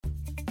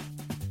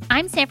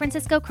I'm San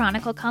Francisco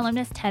Chronicle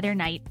columnist Heather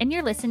Knight, and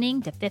you're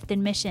listening to Fifth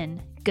and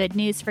Mission. Good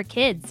news for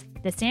kids.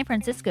 The San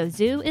Francisco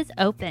Zoo is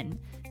open.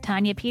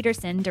 Tanya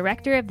Peterson,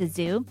 director of the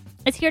zoo,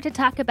 is here to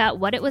talk about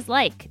what it was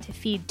like to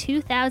feed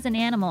 2,000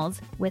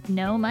 animals with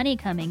no money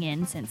coming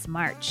in since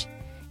March,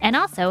 and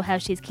also how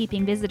she's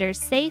keeping visitors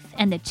safe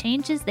and the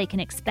changes they can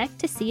expect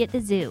to see at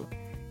the zoo.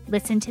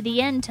 Listen to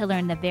the end to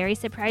learn the very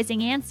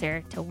surprising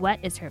answer to what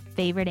is her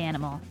favorite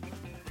animal.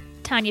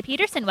 Tanya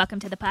Peterson, welcome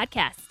to the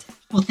podcast.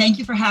 Well, thank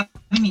you for having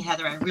me,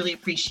 Heather. I really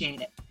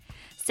appreciate it.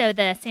 So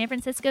the San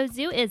Francisco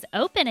Zoo is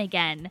open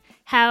again.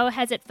 How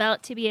has it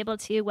felt to be able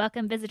to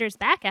welcome visitors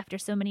back after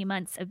so many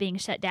months of being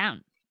shut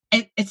down?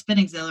 It's been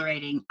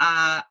exhilarating.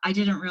 I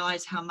didn't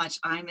realize how much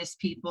I miss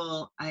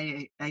people.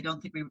 I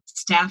don't think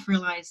staff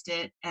realized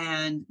it,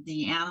 and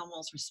the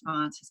animals'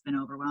 response has been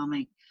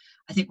overwhelming.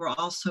 I think we're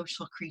all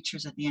social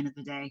creatures at the end of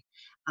the day,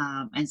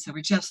 and so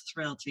we're just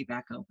thrilled to be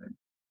back open.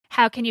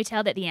 How can you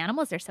tell that the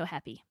animals are so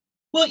happy?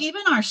 Well,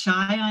 even our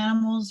shy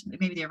animals,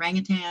 maybe the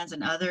orangutans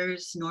and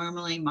others,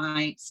 normally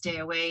might stay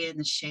away in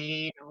the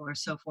shade or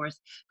so forth,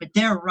 but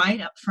they're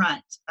right up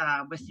front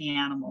with the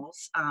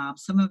animals.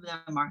 Some of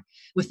them are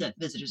with the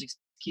visitors,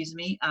 excuse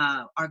me.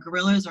 Our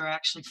gorillas are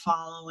actually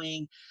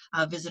following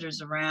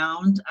visitors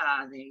around.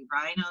 The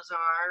rhinos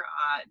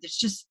are. There's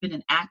just been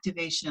an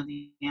activation of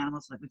the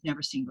animals like we've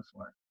never seen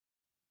before.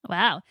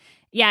 Wow.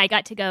 Yeah, I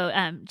got to go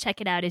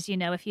check it out, as you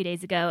know, a few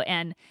days ago,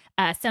 and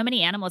so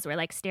many animals were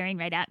like staring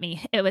right at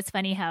me. It was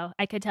funny how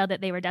I could tell that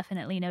they were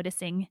definitely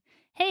noticing,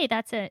 hey,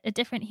 that's a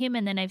different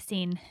human than I've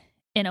seen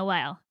in a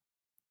while.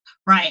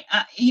 Right.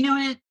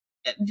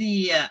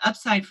 The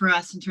upside for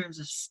us in terms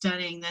of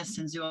studying this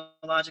in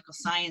zoological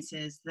science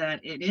is that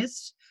it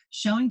is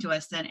showing to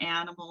us that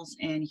animals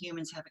and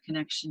humans have a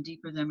connection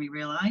deeper than we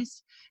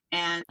realized.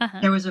 And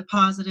there was a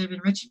positive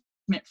enrichment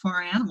for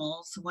our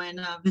animals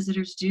when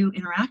visitors do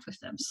interact with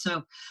them.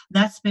 So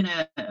that's been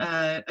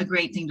a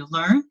great thing to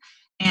learn.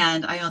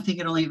 And I don't think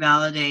it only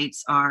validates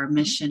our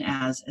mission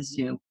as a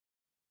zoo.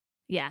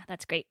 Yeah,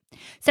 that's great.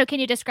 So can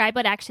you describe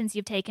what actions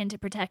you've taken to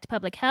protect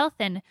public health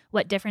and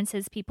what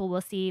differences people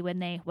will see when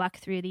they walk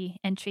through the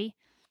entry?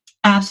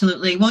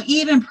 Absolutely. Well,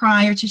 even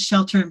prior to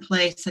shelter in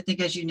place, I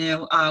think, as you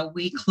know,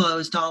 we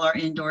closed all our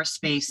indoor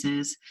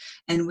spaces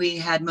and we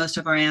had most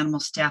of our animal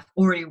staff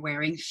already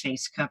wearing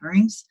face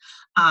coverings.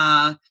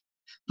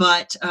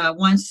 But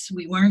once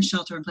we were in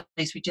shelter in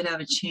place, we did have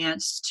a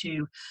chance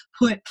to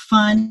put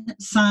fun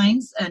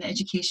signs and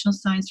educational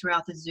signs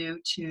throughout the zoo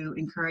to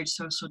encourage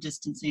social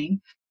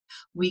distancing.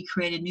 We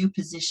created new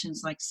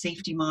positions like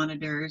safety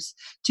monitors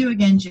to,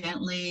 again,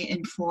 gently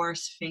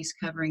enforce face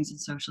coverings and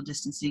social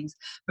distancing.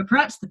 But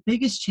perhaps the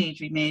biggest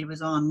change we made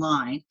was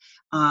online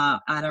at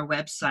our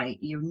website.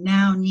 You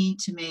now need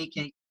to make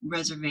a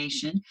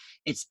reservation.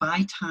 It's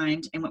by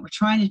timed, and what we're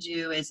trying to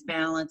do is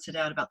balance it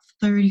out about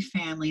 30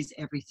 families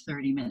every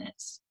 30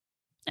 minutes.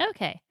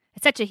 Okay.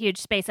 It's such a huge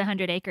space,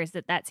 100 acres,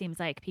 that seems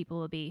like people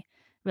will be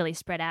really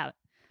spread out.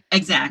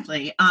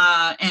 Exactly.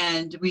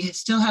 And we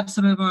still have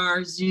some of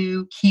our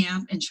zoo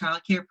camp and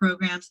childcare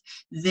programs.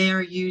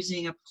 They're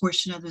using a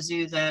portion of the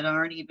zoo that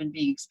aren't even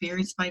being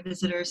experienced by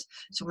visitors.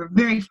 So we're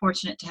very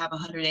fortunate to have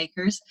 100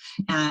 acres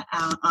on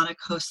a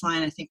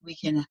coastline. I think we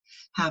can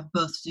have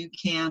both zoo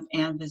camp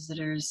and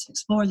visitors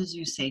explore the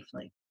zoo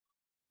safely.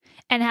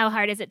 And how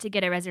hard is it to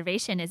get a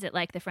reservation? Is it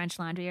like the French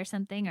Laundry or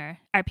something, or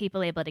are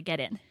people able to get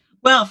in?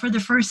 Well, for the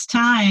first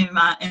time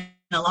in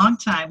a long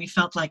time, we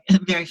felt like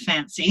very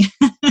fancy.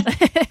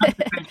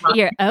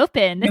 You're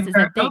open. This is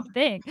a big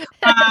thing.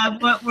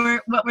 What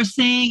we're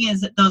seeing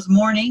is that those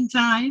morning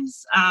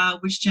times,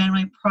 which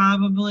generally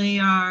probably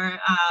are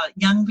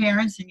young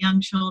parents and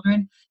young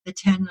children, the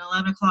 10 and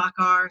 11 o'clock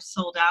are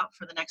sold out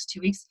for the next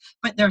 2 weeks,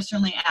 but there are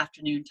certainly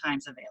afternoon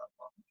times available.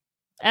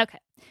 Okay.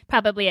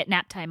 Probably at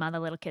nap time, all the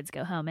little kids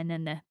go home and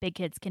then the big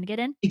kids can get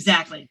in?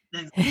 Exactly.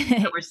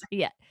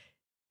 Yeah.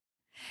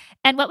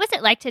 And what was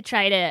it like to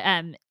try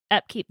to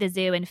upkeep the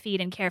zoo and feed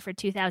and care for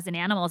 2,000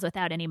 animals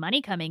without any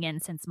money coming in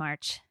since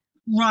March?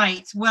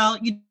 Right. Well,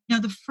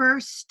 the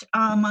first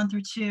month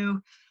or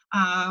two,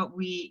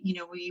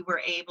 we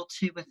were able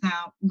to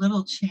without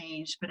little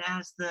change, but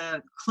as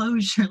the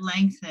closure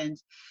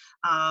lengthened,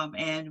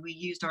 and we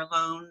used our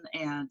loan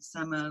and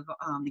some of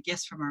the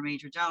gifts from our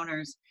major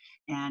donors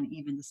and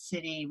even the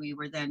city, we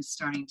were then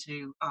starting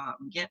to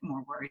get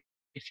more worried,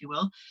 if you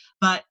will.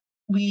 But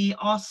we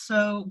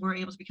also were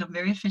able to become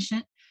very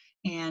efficient,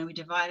 and we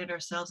divided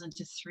ourselves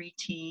into 3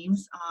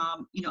 teams.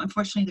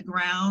 Unfortunately, the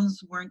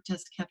grounds weren't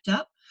just kept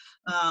up,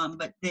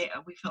 but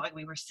we felt like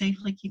we were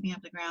safely keeping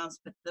up the grounds,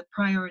 but the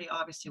priority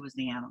obviously was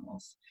the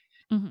animals.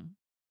 Mm-hmm.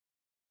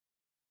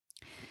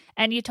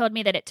 And you told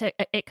me that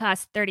it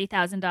cost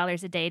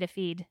 $30,000 a day to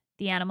feed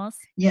the animals?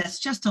 Yes,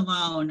 just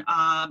alone.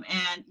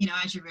 And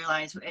as you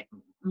realize,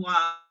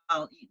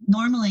 while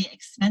normally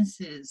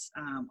expenses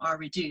are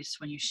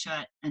reduced when you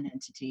shut an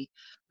entity,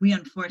 we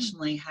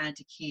unfortunately had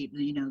to keep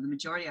the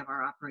majority of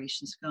our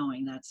operations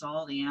going. That's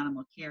all the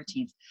animal care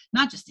teams,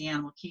 not just the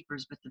animal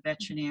keepers, but the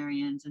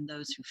veterinarians and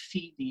those who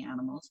feed the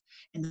animals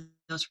and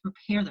those who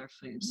prepare their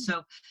food.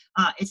 So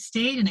it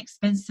stayed an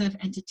expensive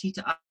entity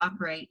to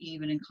operate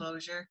even in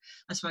closure.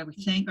 That's why we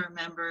thank our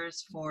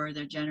members for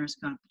their generous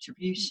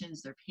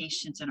contributions, their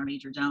patience, and our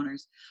major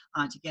donors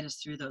to get us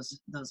through those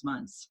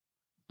months.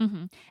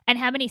 Mm-hmm. And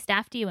how many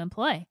staff do you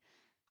employ?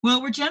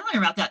 Well, we're generally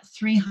around that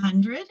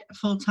 300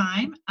 full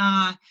time,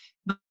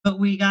 but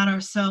we got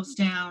ourselves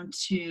down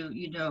to,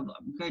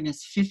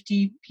 goodness,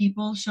 50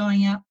 people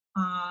showing up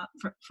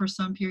for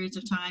some periods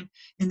of time,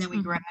 and then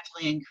we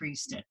gradually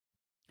increased it.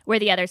 Were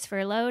the others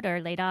furloughed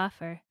or laid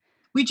off, or?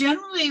 We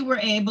generally were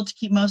able to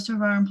keep most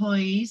of our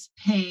employees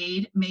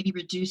paid, maybe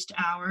reduced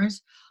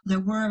hours. There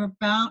were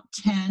about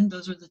 10.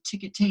 Those are the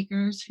ticket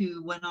takers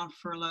who went on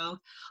furlough.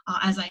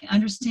 As I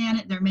understand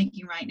it, they're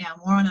making right now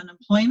more on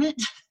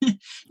unemployment.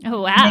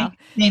 Oh, wow.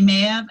 They may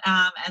have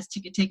as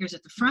ticket takers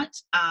at the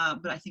front,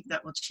 but I think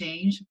that will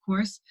change, of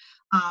course.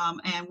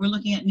 And we're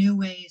looking at new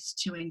ways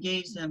to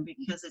engage them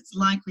because it's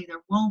likely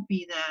there won't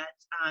be that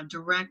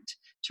direct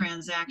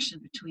transaction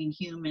between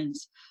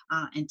humans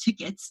and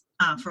tickets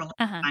for a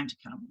long time to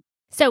come.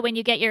 So when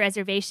you get your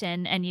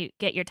reservation and you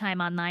get your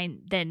time online,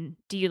 then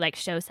do you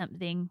show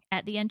something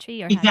at the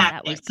entry, or how does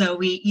that work? So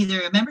we either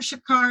a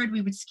membership card,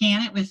 we would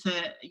scan it with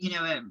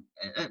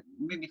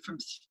maybe from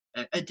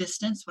a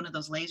distance, one of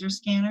those laser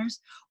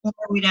scanners, or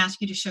we'd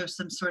ask you to show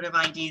some sort of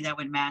ID that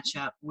would match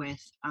up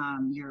with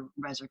your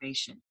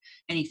reservation.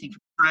 Anything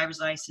from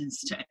driver's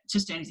license to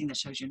just anything that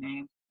shows your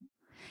name.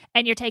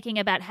 And you're taking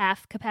about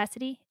half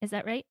capacity, is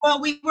that right?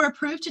 Well, we were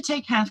approved to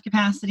take half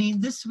capacity.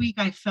 This week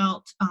I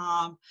felt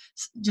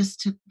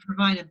just to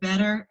provide a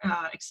better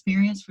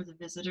experience for the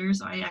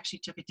visitors, I actually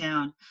took it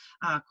down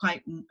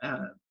quite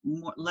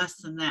less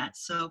than that.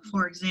 So,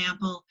 for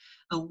example,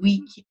 a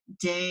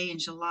weekday in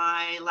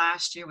July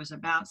last year was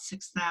about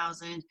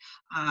 6,000.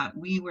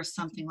 We were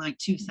something like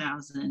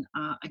 2,000.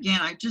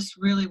 Again, I just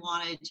really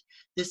wanted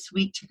this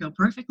week to go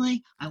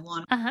perfectly. I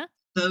wanted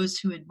those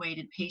who had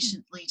waited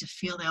patiently to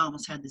feel they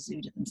almost had the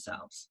zoo to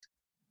themselves.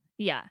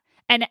 Yeah.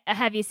 And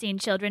have you seen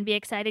children be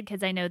excited?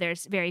 Because I know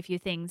there's very few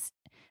things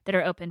that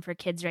are open for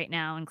kids right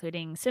now,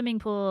 including swimming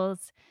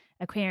pools,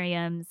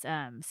 aquariums,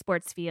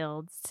 sports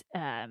fields,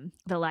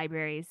 the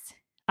libraries,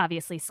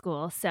 obviously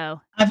school.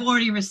 So I've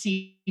already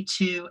received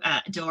 2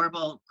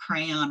 adorable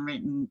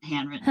handwritten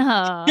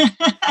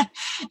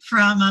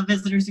from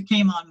visitors who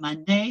came on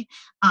Monday.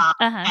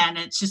 And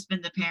it's just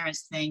been the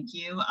parents' thank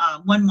you.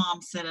 One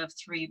mom said of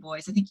 3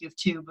 boys, I think you have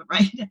 2, but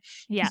right?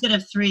 Yeah. Instead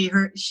of 3,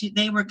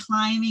 they were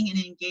climbing and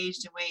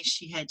engaged in ways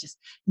she had just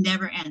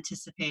never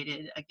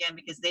anticipated, again,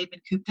 because they've been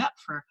cooped up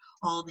for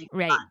all these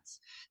months.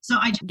 So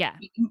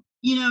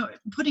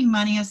putting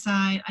money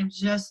aside, I'm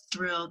just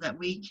thrilled that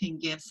we can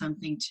give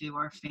something to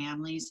our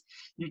families.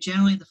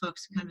 Generally the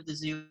folks who come to the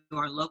zoo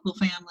are local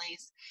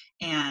families.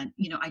 And,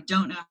 I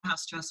don't know how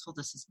stressful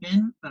this has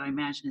been, but I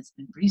imagine it's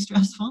been pretty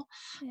stressful.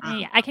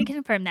 Yeah, I can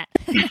confirm that.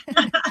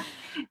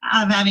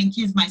 Of having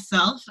kids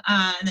myself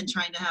and then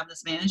trying to have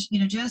this managed,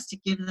 just to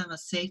give them a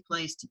safe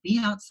place to be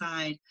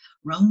outside,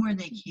 roam where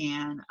they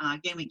can.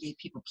 Again, we gave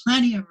people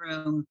plenty of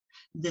room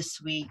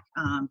this week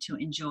to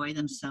enjoy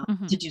themselves,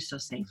 to do so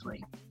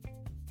safely.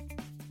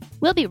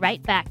 We'll be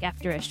right back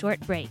after a short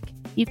break.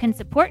 You can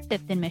support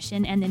Fifth and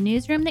Mission and the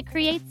newsroom that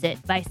creates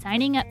it by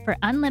signing up for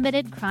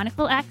unlimited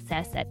Chronicle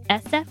access at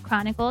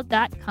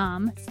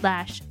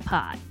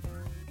sfchronicle.com/pod.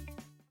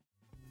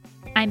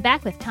 I'm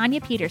back with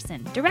Tanya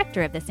Peterson,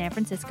 director of the San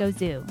Francisco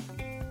Zoo.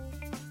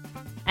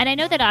 And I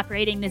know that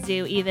operating the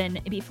zoo, even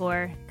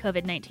before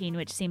COVID-19,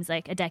 which seems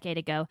like a decade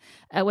ago,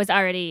 was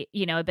already,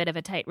 a bit of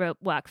a tightrope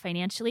walk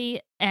financially.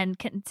 And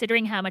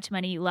considering how much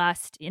money you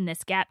lost in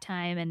this gap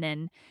time and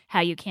then how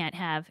you can't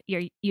have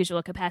your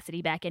usual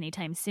capacity back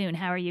anytime soon,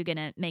 how are you going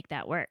to make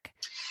that work?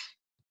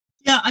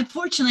 Yeah,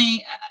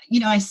 unfortunately,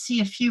 I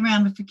see a few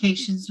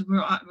ramifications.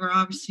 We're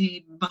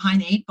obviously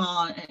behind the 8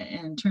 ball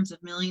in terms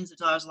of millions of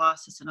dollars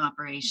losses in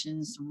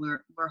operations.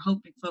 We're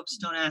hoping folks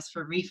don't ask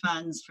for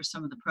refunds for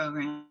some of the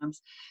programs,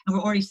 and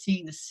we're already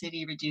seeing the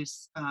city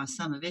reduce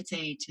some of its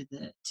aid to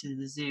the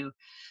zoo.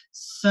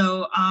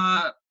 So,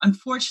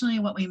 unfortunately,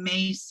 what we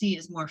may see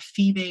is more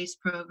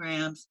fee-based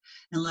programs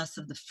and less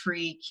of the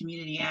free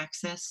community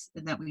access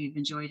that we've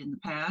enjoyed in the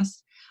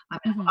past.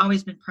 I've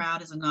always been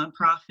proud as a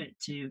nonprofit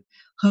to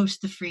host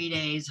the free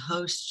days,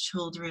 host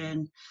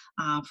children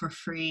for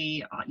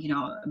free,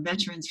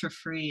 veterans for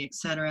free,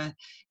 etc.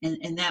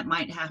 And that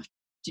might have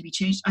to be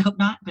changed. I hope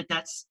not, but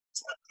that's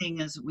something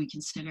as we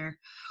consider.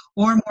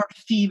 Or more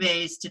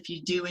fee-based, if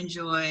you do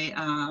enjoy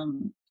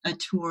a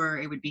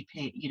tour, it would be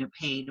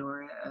paid,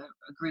 or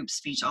a group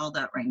speech. All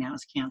that right now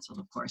is canceled,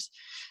 of course.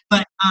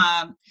 But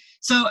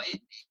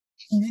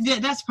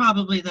that's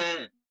probably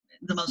the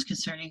most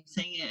concerning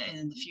thing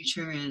in the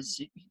future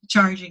is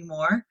charging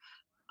more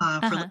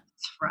for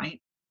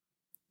right?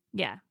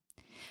 Yeah.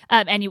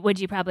 Would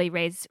you probably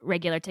raise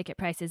regular ticket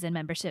prices and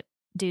membership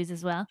dues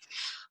as well?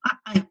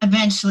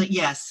 Eventually,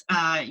 yes.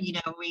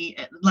 We,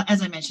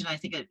 as I mentioned, I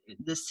think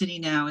the city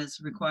now is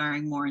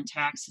requiring more in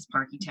taxes,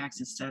 parking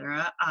tax, et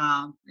cetera,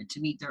 to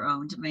meet their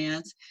own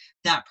demands.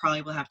 That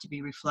probably will have to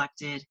be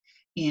reflected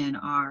in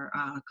our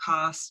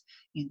costs.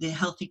 The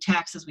healthy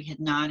taxes we had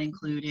not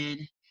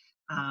included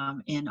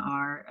in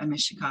our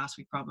admission costs.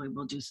 We probably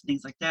will do some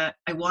things like that.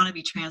 I want to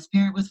be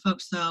transparent with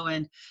folks though,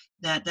 and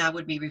that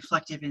would be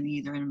reflective in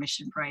either an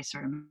admission price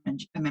or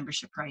a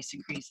membership price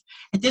increase.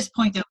 At this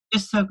point though, we're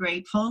just so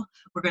grateful.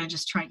 We're going to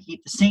just try and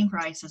keep the same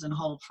prices and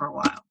hold for a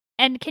while.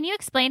 And can you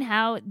explain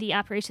how the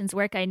operations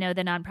work? I know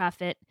the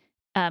nonprofit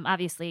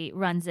obviously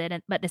runs it,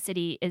 but the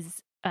city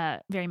is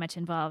very much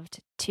involved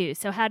too.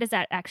 So how's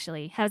that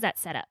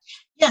set up?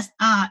 Yes,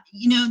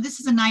 this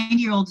is a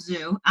 90-year-old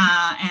zoo,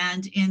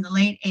 and in the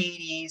late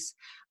 80s,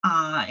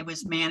 it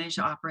was managed,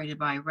 operated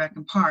by Rec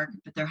and Park,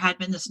 but there had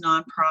been this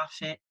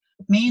nonprofit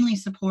mainly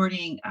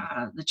supporting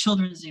the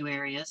children's zoo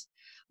areas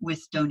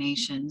with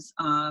donations,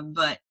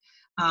 but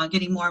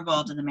getting more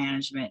involved in the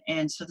management.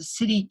 And so the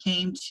city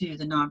came to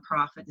the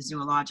nonprofit, the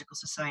Zoological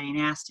Society, and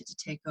asked it to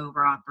take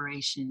over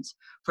operations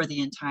for the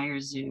entire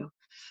zoo.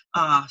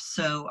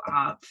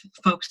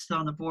 Folks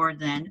on the board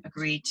then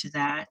agreed to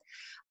that.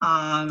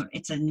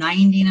 It's a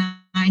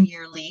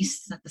 99-year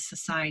lease that the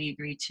society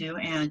agreed to,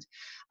 and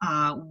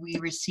we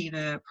receive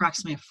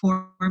approximately a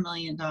 $4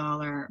 million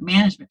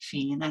management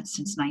fee, and that's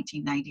since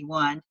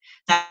 1991.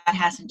 That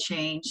hasn't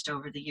changed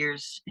over the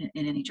years in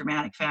any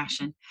dramatic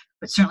fashion,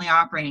 but certainly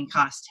operating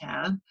costs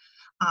have.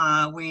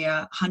 We're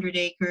 100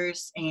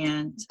 acres,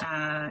 and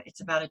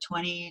it's about a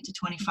 20 to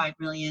 25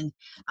 million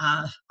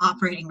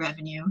operating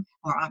revenue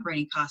or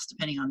operating cost,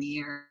 depending on the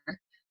year.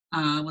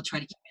 We'll try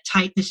to keep it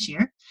tight this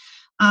year.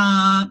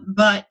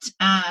 But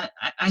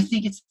I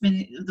think it's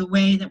been the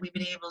way that we've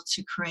been able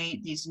to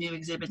create these new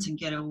exhibits and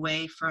get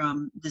away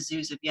from the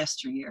zoos of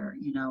yesteryear,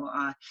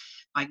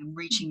 by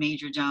reaching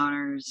major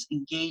donors,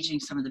 engaging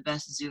some of the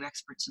best zoo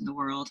experts in the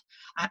world.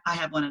 I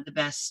have one of the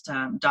best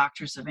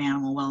doctors of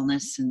animal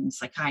wellness and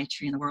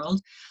psychiatry in the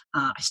world.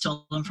 I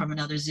stole them from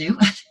another zoo,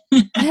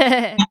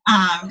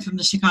 from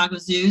the Chicago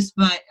zoos.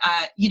 But,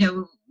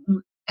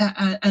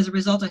 as a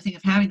result, I think,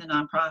 of having the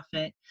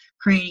nonprofit,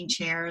 creating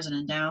chairs and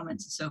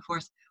endowments and so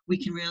forth,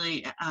 we can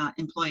really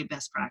employ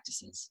best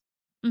practices.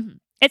 Mm-hmm.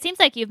 It seems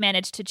like you've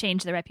managed to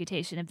change the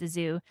reputation of the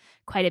zoo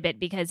quite a bit,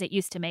 because it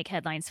used to make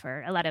headlines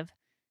for a lot of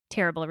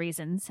terrible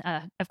reasons.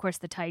 Of course,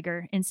 the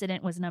tiger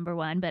incident was number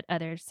one, but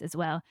others as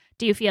well.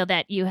 Do you feel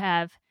that you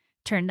have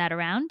turned that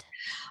around?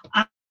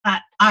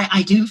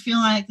 I do feel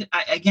like,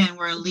 again,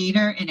 we're a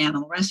leader in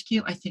animal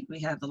rescue. I think we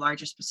have the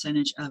largest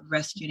percentage of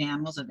rescued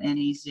animals of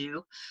any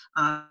zoo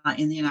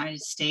in the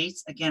United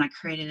States. Again, I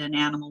created an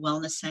animal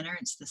wellness center.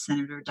 It's the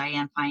Senator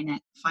Dianne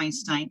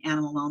Feinstein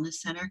Animal Wellness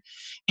Center.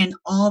 And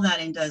all that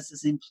does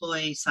is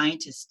employ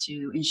scientists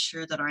to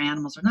ensure that our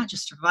animals are not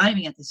just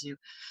surviving at the zoo,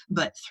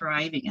 but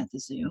thriving at the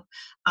zoo.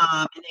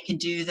 And they can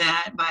do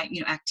that by,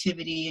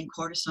 activity and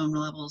cortisone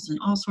levels and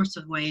all sorts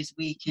of ways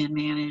we can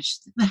manage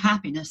the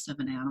happiness of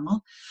an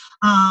animal.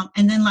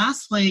 And then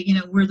lastly,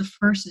 we're the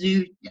first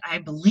zoo, I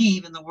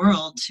believe, in the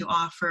world to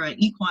offer an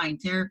equine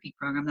therapy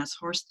program, that's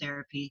horse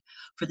therapy,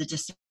 for the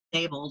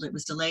disabled. It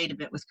was delayed a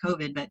bit with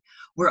COVID, but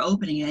we're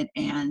opening it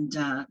and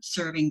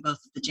serving both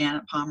the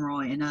Janet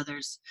Pomeroy and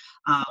others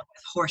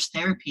with horse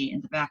therapy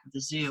in the back of the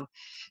zoo.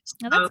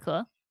 Oh, that's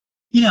cool.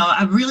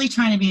 I'm really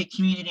trying to be a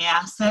community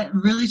asset,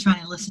 really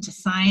trying to listen to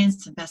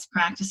science and best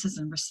practices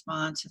and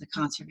respond to the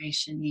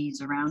conservation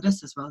needs around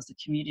us as well as the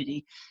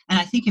community. And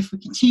I think if we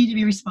continue to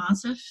be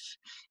responsive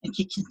and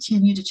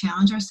continue to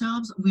challenge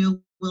ourselves,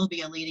 we'll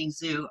be a leading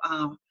zoo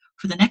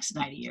for the next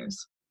 90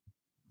 years.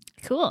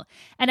 Cool.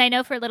 And I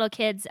know for little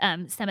kids,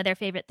 some of their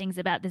favorite things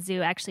about the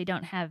zoo actually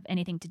don't have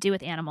anything to do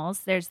with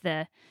animals. There's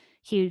the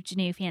huge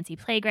new fancy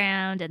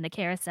playground and the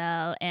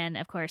carousel, and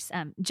of course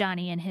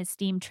Johnny and his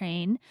steam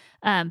train,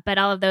 but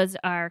all of those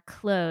are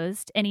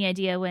closed. Any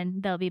idea when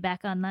they'll be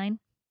back online?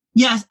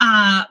 Yes,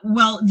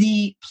 well,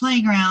 the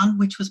playground,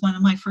 which was one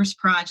of my first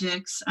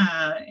projects,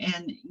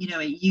 and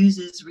it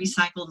uses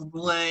recycled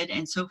wood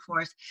and so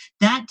forth,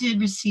 that did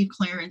receive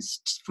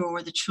clearance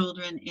for the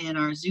children in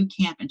our zoo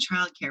camp and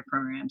childcare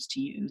programs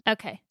to use.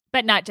 Okay.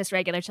 But not just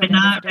regular children.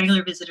 But not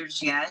regular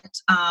visitors yet.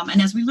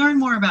 And as we learn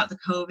more about the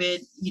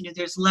COVID,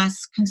 there's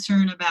less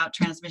concern about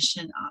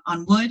transmission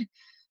on wood,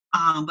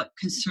 but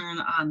concern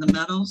on the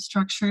metal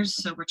structures.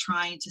 So we're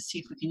trying to see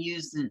if we can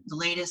use the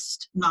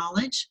latest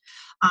knowledge.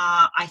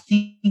 I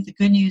think the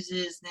good news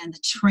is then the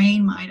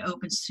train might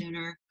open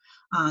sooner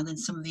than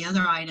some of the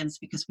other items,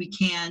 because we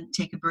can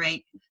take a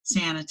break,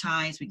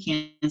 sanitize, we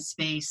can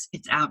space,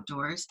 it's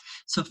outdoors.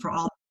 So for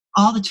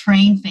all the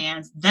train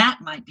fans, that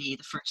might be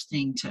the first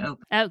thing to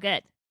open. Oh,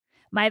 good.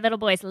 My little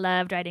boys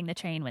loved riding the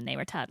train when they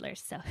were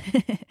toddlers, so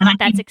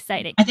that's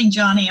exciting. I think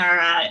Johnny,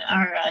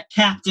 our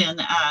captain,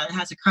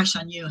 has a crush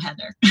on you,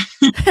 Heather.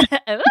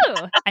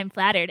 Oh, I'm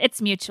flattered.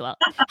 It's mutual.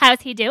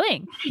 How's he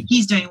doing?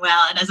 He's doing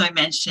well, and as I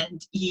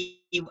mentioned, he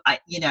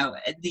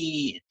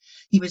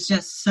was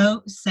just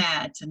so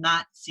sad to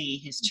not see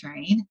his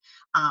train.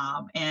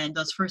 And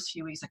those first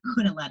few weeks, I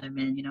couldn't let him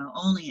in.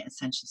 Only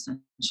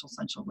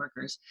essential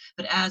workers.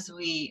 But as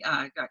we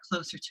got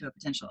closer to a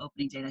potential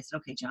opening date, I said,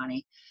 "Okay,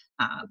 Johnny,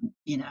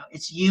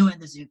 it's you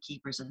and the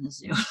zookeepers in the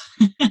zoo."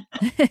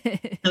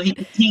 So he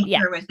could tinker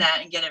Yeah. with that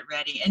and get it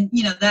ready. And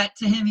that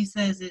to him, he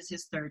says, is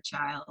his third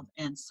child.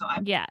 And so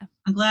I'm Yeah.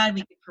 glad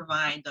we could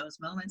provide those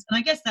moments. And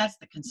I guess that's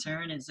the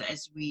concern, is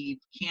as we've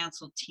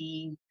canceled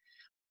teen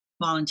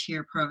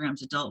volunteer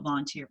programs, adult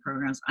volunteer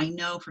programs. I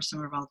know for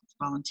some of our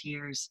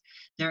volunteers,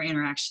 their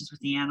interactions with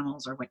the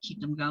animals are what keep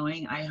them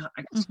going. I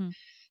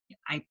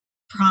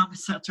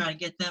promise I'll try to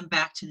get them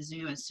back to the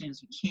zoo as soon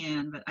as we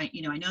can. But I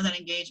know that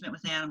engagement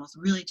with animals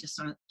really just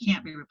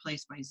can't be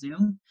replaced by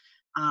Zoom.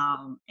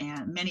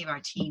 And many of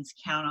our teens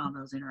count on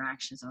those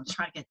interactions. And I'll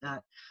try to get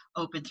that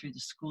open through the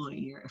school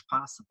year if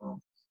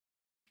possible.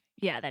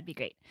 Yeah, that'd be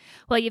great.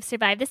 Well, you've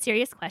survived the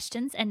serious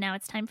questions, and now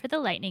it's time for the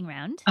lightning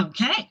round.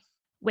 Okay.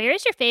 Where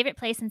is your favorite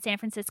place in San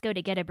Francisco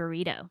to get a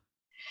burrito?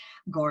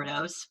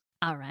 Gordo's.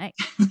 All right.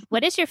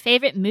 What is your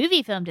favorite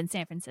movie filmed in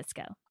San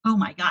Francisco? Oh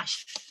my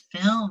gosh,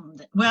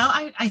 filmed. Well,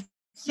 I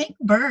think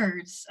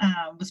Birds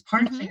was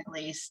part of it, at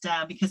least,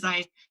 because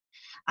I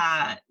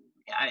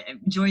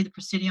enjoy the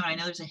Presidio, and I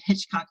know there's a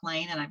Hitchcock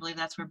Lane, and I believe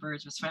that's where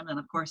Birds was filmed. And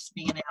of course,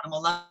 being an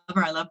animal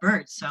lover, I love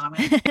birds, so I'm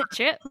going to.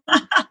 True.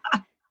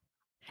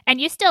 And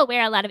you still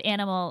wear a lot of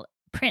animal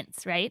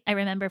prints, right? I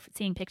remember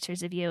seeing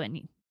pictures of you,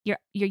 and you're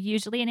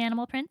usually an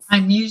animal prince.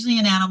 I'm usually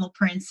an animal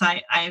prince.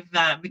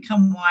 I've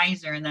become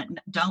wiser in that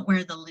don't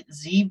wear the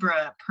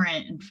zebra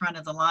print in front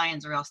of the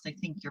lions, or else they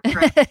think you're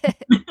pretty.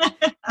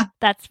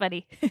 That's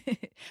funny.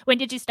 When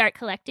did you start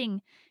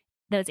collecting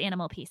those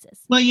animal pieces?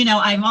 Well,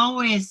 I've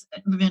always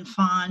been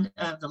fond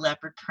of the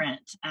leopard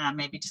print,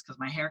 maybe just because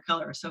my hair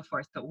color or so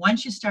forth. But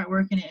once you start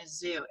working at a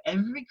zoo,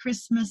 every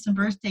Christmas and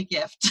birthday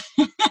gift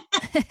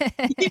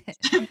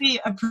used to be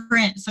a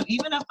print. So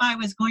even if I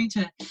was going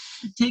to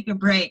take a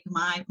break,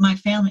 my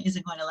family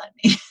isn't going to let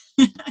me.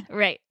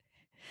 Right.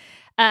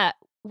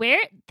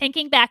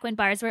 Thinking back when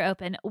bars were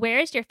open, where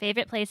is your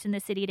favorite place in the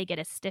city to get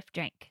a stiff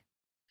drink?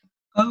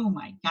 Oh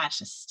my gosh,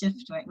 a stiff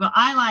drink. Well,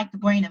 I like the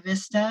Buena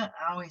Vista.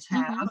 I always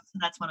have. So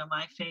that's one of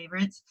my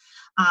favorites.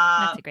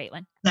 That's a great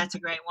one. That's a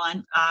great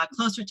one.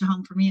 Closer to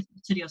home for me,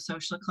 Presidio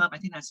Social Club. I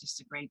think that's just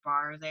a great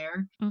bar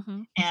there.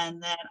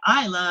 And then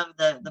I love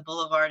the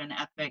Boulevard and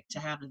Epic, to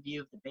have the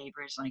view of the Bay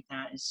Bridge like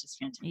that. It's just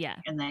fantastic. Yeah.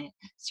 And they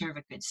serve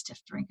a good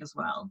stiff drink as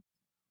well.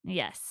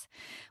 Yes.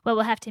 Well,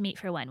 we'll have to meet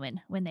for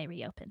one when they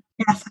reopen.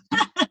 Yes.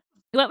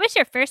 What was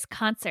your first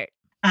concert?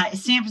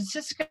 San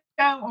Francisco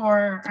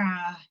or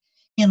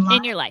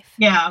in your life?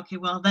 Yeah. Okay.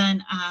 Well,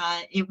 then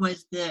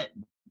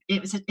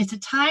it's a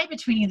tie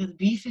between either the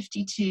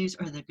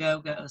B-52s or the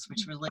Go-Go's,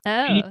 which were like,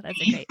 oh, that's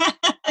great.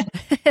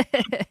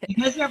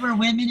 Because there were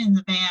women in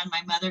the band,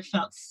 my mother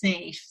felt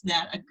safe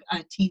that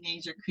a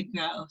teenager could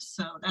go.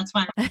 So that's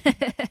why.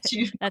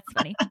 That's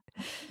funny.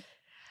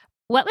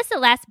 What was the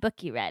last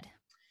book you read?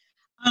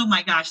 Oh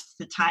my gosh,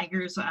 The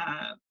Tiger's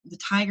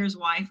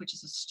Wife, which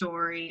is a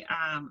story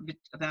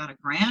about a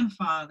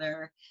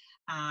grandfather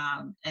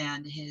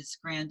and his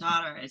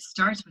granddaughter. It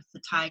starts with the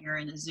tiger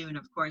in the zoo, and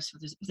of course,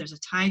 if there's a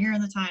tiger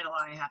in the title,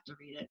 I have to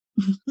read it.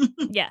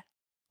 Yeah.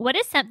 What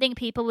is something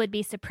people would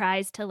be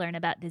surprised to learn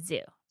about the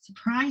zoo?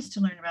 Surprised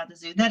to learn about the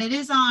zoo that it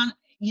is on.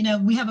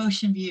 We have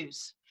ocean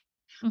views.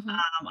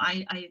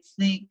 I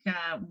think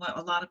what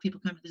a lot of people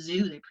come to the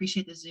zoo, they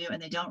appreciate the zoo,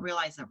 and they don't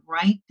realize that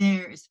right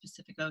there is the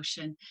Pacific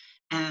Ocean,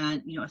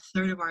 and a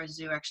third of our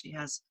zoo actually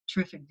has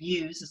terrific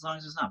views, as long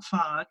as there's not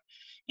fog.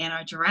 And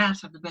our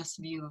giraffes have the best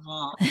view of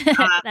all.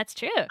 That's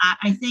true.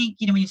 I think,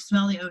 when you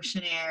smell the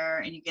ocean air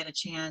and you get a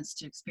chance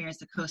to experience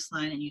the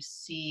coastline and you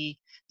see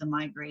the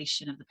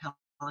migration of the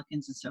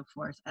pelicans and so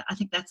forth, I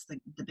think that's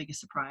the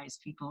biggest surprise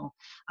people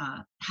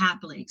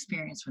happily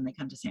experience when they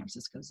come to San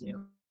Francisco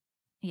Zoo.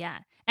 Yeah.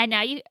 And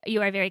now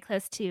you are very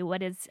close to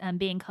what is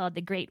being called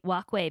the Great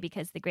Walkway,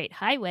 because the Great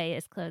Highway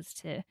is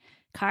closed to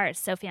cars.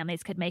 So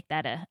families could make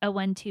that a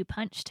 1-2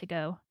 punch to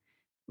go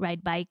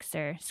ride bikes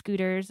or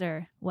scooters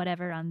or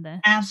whatever on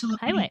the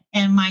highway.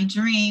 And my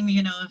dream,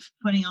 of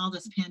putting all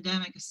this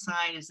pandemic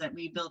aside, is that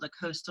we build a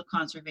coastal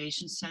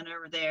conservation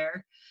center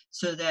there,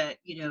 so that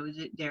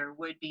there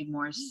would be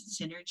more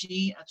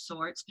synergy of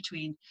sorts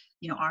between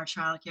our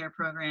childcare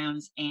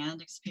programs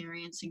and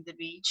experiencing the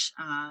beach.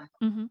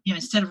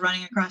 Instead of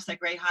running across that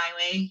great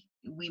highway,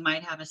 we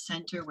might have a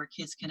center where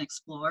kids can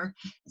explore,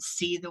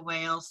 see the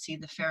whales, see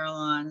the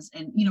farallones,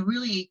 and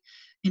really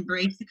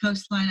embrace the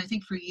coastline. I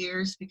think for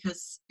years,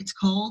 because it's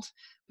cold,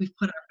 we've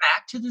put our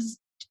back to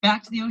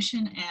the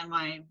ocean, and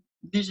my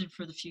vision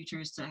for the future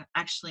is to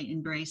actually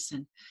embrace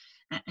and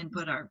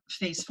put our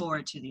face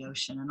forward to the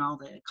ocean and all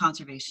the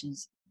conservation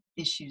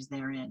issues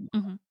therein.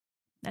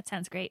 That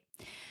sounds great.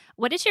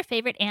 What is your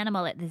favorite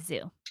animal at the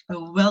zoo?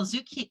 Oh, well,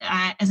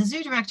 as a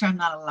zoo director, I'm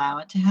not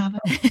allowed to have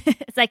it.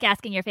 It's like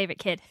asking your favorite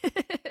kid.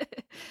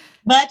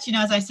 But,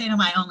 as I say to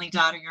my only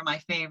daughter, you're my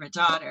favorite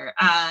daughter.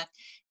 I've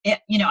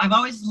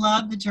always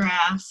loved the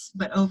giraffes,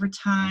 but over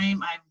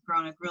time I've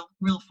grown a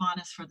real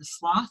fondness for the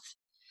sloth.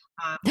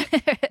 Uh,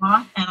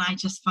 and I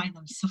just find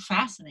them so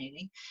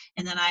fascinating.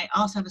 And then I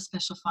also have a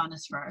special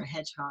fondness for our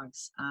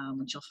hedgehogs,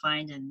 which you'll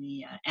find in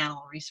the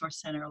Animal Resource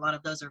Center. A lot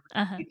of those are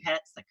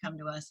pets that come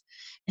to us,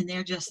 and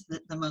they're just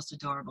the most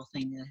adorable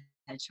thing, the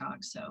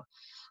hedgehogs. So,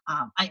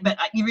 I'm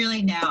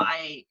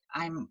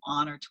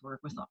honored to work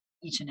with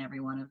each and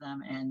every one of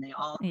them, and they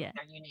all have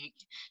their unique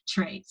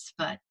traits.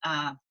 But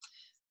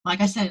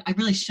like I said, I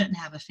really shouldn't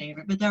have a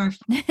favorite, but there are.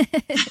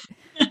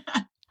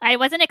 I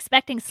wasn't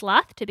expecting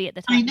sloth to be at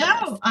the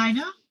top. I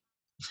know.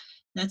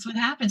 That's what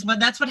happens. Well,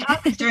 that's what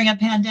happens during a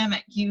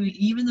pandemic.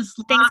 Even the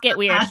sloth things get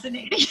weird.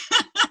 Fascinating.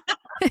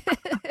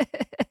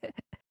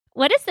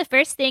 What is the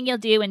first thing you'll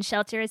do when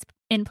shelter is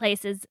in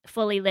place is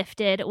fully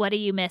lifted? What do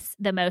you miss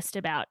the most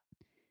about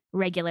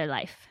regular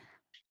life?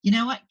 You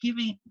know what?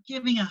 Giving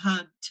a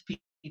hug to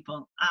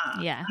people.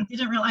 I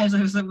didn't realize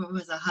I was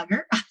a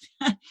hugger.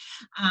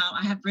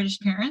 I have British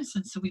parents,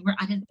 and so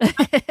I didn't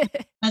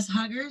as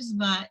huggers,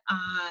 but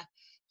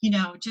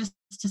just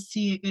to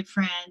see a good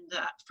friend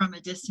from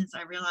a distance,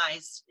 I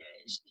realized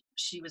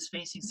she was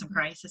facing some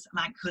crisis, and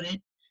I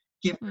couldn't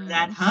give her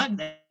that hug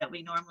that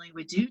we normally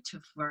would do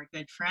for a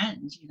good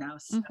friend.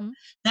 So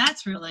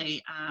that's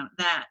really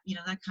that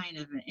kind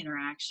of an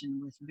interaction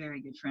with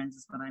very good friends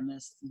is what I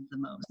miss the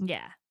most.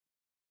 Yeah.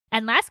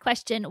 And last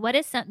question, what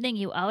is something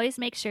you always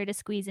make sure to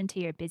squeeze into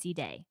your busy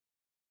day?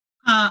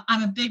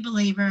 I'm a big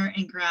believer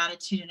in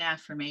gratitude and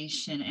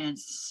affirmation. And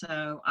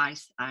so I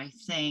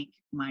thank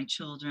my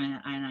children,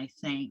 and I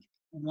thank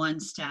one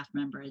staff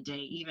member a day,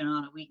 even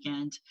on a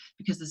weekend,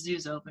 because the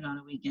zoo's open on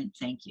a weekend.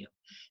 Thank you.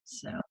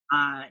 So,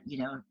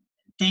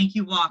 thank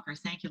you, Walker.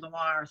 Thank you,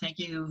 Lamar. Thank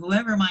you,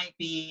 whoever might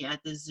be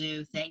at the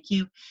zoo. Thank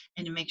you.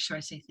 And to make sure I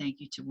say thank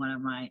you to one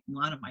of my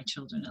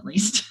children, at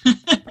least.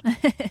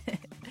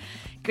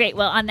 Great.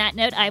 Well, on that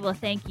note, I will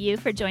thank you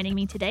for joining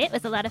me today. It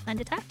was a lot of fun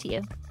to talk to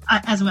you.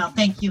 As well.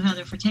 Thank you,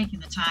 Heather, for taking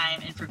the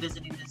time and for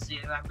visiting the zoo.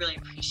 I really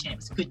appreciate it.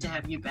 It's good to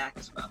have you back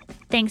as well.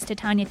 Thanks to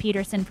Tanya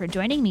Peterson for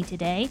joining me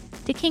today,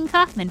 to King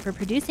Kaufman for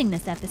producing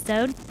this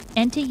episode,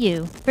 and to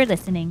you for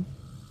listening.